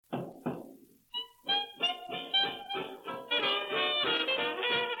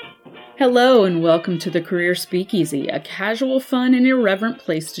Hello and welcome to the Career Speakeasy, a casual, fun, and irreverent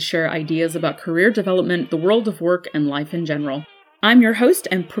place to share ideas about career development, the world of work, and life in general. I'm your host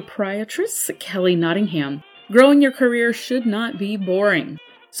and proprietress, Kelly Nottingham. Growing your career should not be boring,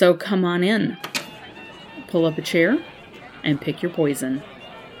 so come on in, pull up a chair, and pick your poison.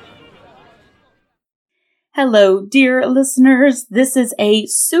 Hello, dear listeners. This is a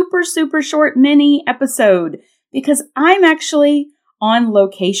super short mini episode because I'm actually on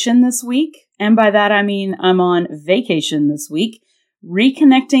location this week. And by that, I mean I'm on vacation this week,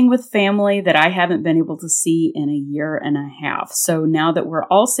 reconnecting with family that I haven't been able to see in a year and a half. So now that we're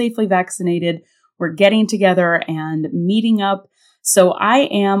all safely vaccinated, we're getting together and meeting up. So I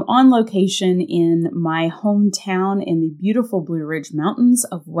am on location in my hometown in the beautiful Blue Ridge Mountains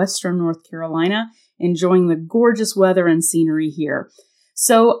of Western North Carolina, enjoying the gorgeous weather and scenery here.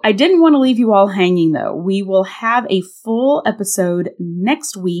 So I didn't want to leave you all hanging, though. We will have a full episode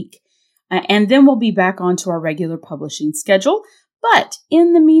next week, and then we'll be back onto our regular publishing schedule. But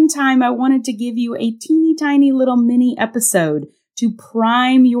in the meantime, I wanted to give you a teeny tiny little mini episode to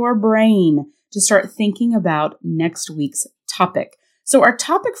prime your brain to start thinking about next week's topic. So our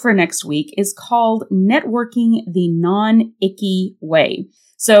topic for next week is called Networking the Non-Icky Way.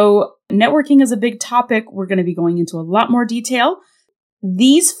 So networking is a big topic. We're going to be going into a lot more detail.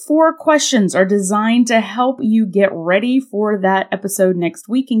 These 4 questions are designed to help you get ready for that episode next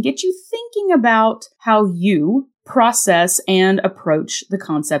week and get you thinking about how you process and approach the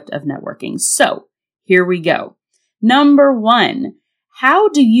concept of networking. So here we go. Number 1, how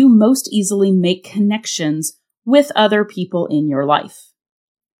do you most easily make connections with other people in your life?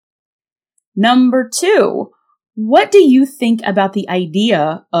 Number 2, what do you think about the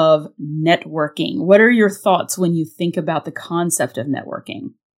idea of networking? What are your thoughts when you think about the concept of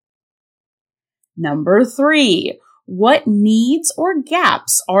networking? Number 3, what needs or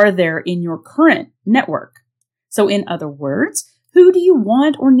gaps are there in your current network? So in other words, who do you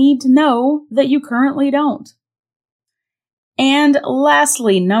want or need to know that you currently don't? And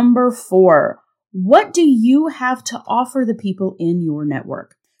lastly, number 4, what do you have to offer the people in your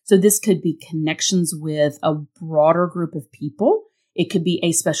network? So this could be connections with a broader group of people. It could be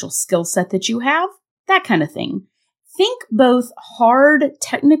a special skill set that you have, that kind of thing. Think both hard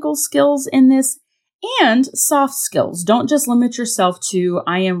technical skills in this and soft skills. Don't just limit yourself to,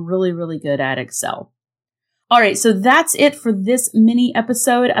 I am really good at Excel. All right, so that's it for this mini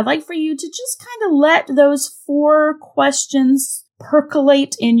episode. I'd like for you to just kind of let those 4 questions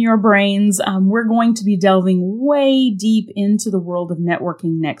percolate in your brains. We're going to be delving way deep into the world of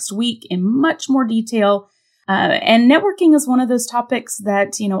networking next week in much more detail. And networking is one of those topics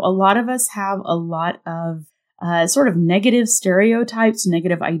that, a lot of us have a lot of sort of negative stereotypes,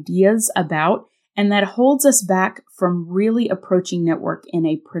 negative ideas about, and that holds us back from really approaching network in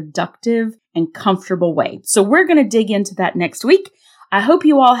a productive and comfortable way. So we're going to dig into that next week. I hope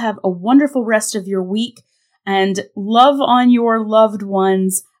you all have a wonderful rest of your week. And love on your loved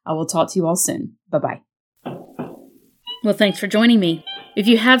ones. I will talk to you all soon. Bye-bye. Well, thanks for joining me. If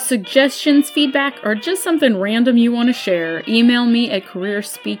you have suggestions, feedback, or just something random you want to share, email me at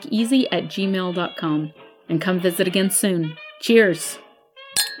careerspeakeasy@gmail.com. And come visit again soon. Cheers.